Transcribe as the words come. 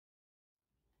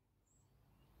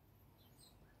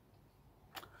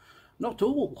Not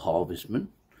all harvestmen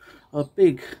are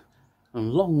big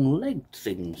and long-legged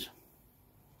things.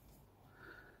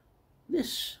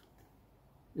 This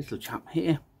little chap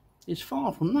here is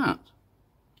far from that.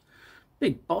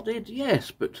 Big-bodied, yes,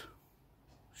 but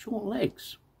short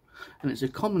legs. And it's a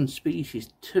common species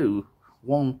too,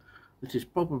 one that is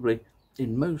probably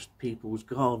in most people's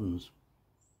gardens.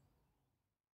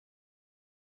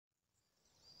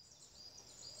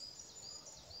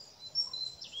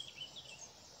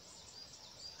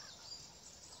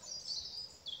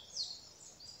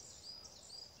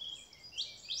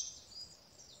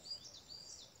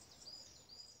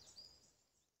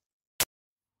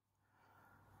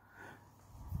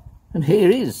 And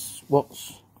here is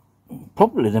what's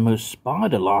probably the most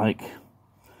spider-like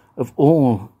of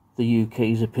all the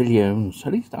UK's opiliones,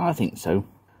 at least I think so.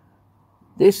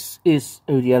 This is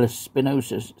Odiellus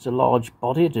spinosus. It's a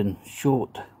large-bodied and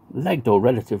short-legged, or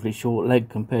relatively short-legged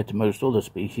compared to most other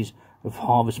species of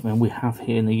harvestmen we have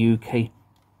here in the UK.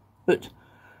 But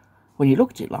when you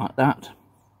look at it like that,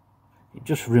 it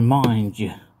just reminds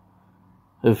you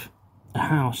of a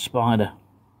house spider.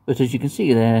 But as you can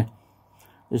see there,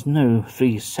 there's no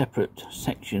three separate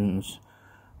sections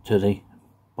to the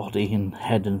body and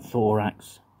head and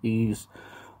thorax. These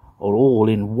are all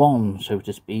in one, so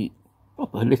to speak.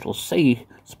 Proper little space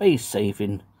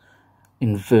saving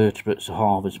invertebrates are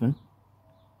harvestmen.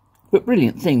 But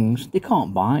brilliant things. They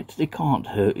can't bite, they can't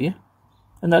hurt you,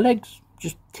 and their legs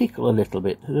just tickle a little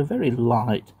bit. They're very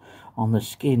light on the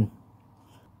skin.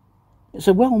 It's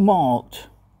a well-marked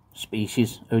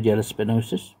species, Odiellus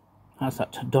spinosus. Has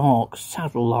that dark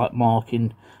saddle-like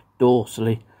marking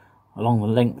dorsally along the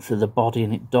length of the body,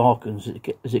 and it darkens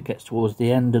as it gets towards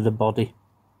the end of the body.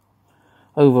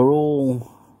 Overall,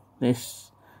 this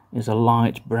is a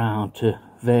light brown to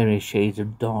various shades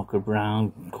of darker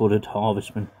brown coloured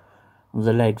harvestman.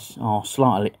 The legs are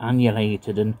slightly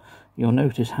annulated, and you'll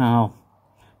notice how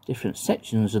different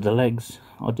sections of the legs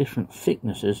are different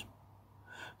thicknesses.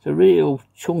 It's a real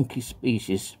chunky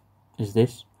species is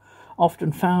this.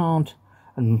 Often found,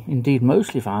 and indeed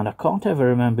mostly found. I can't ever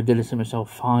remember Odiellus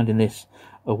myself finding this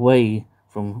away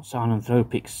from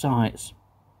synanthropic sites.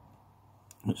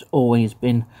 It's always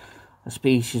been a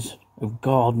species of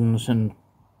gardens, and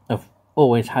I've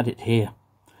always had it here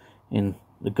in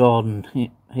the garden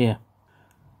here.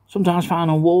 Sometimes found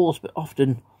on walls, but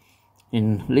often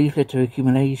in leaf litter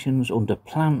accumulations under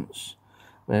plants,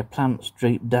 where plants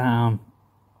drape down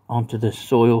onto the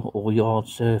soil or yard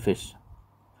surface.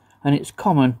 And it's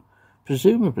common,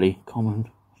 presumably common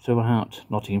throughout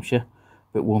Nottinghamshire,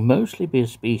 but will mostly be a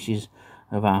species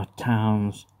of our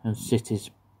towns and cities.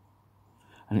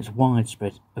 And it's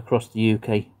widespread across the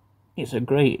UK. It's a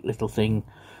great little thing,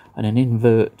 and an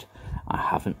invert I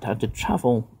haven't had to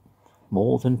travel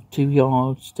more than 2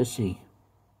 yards to see.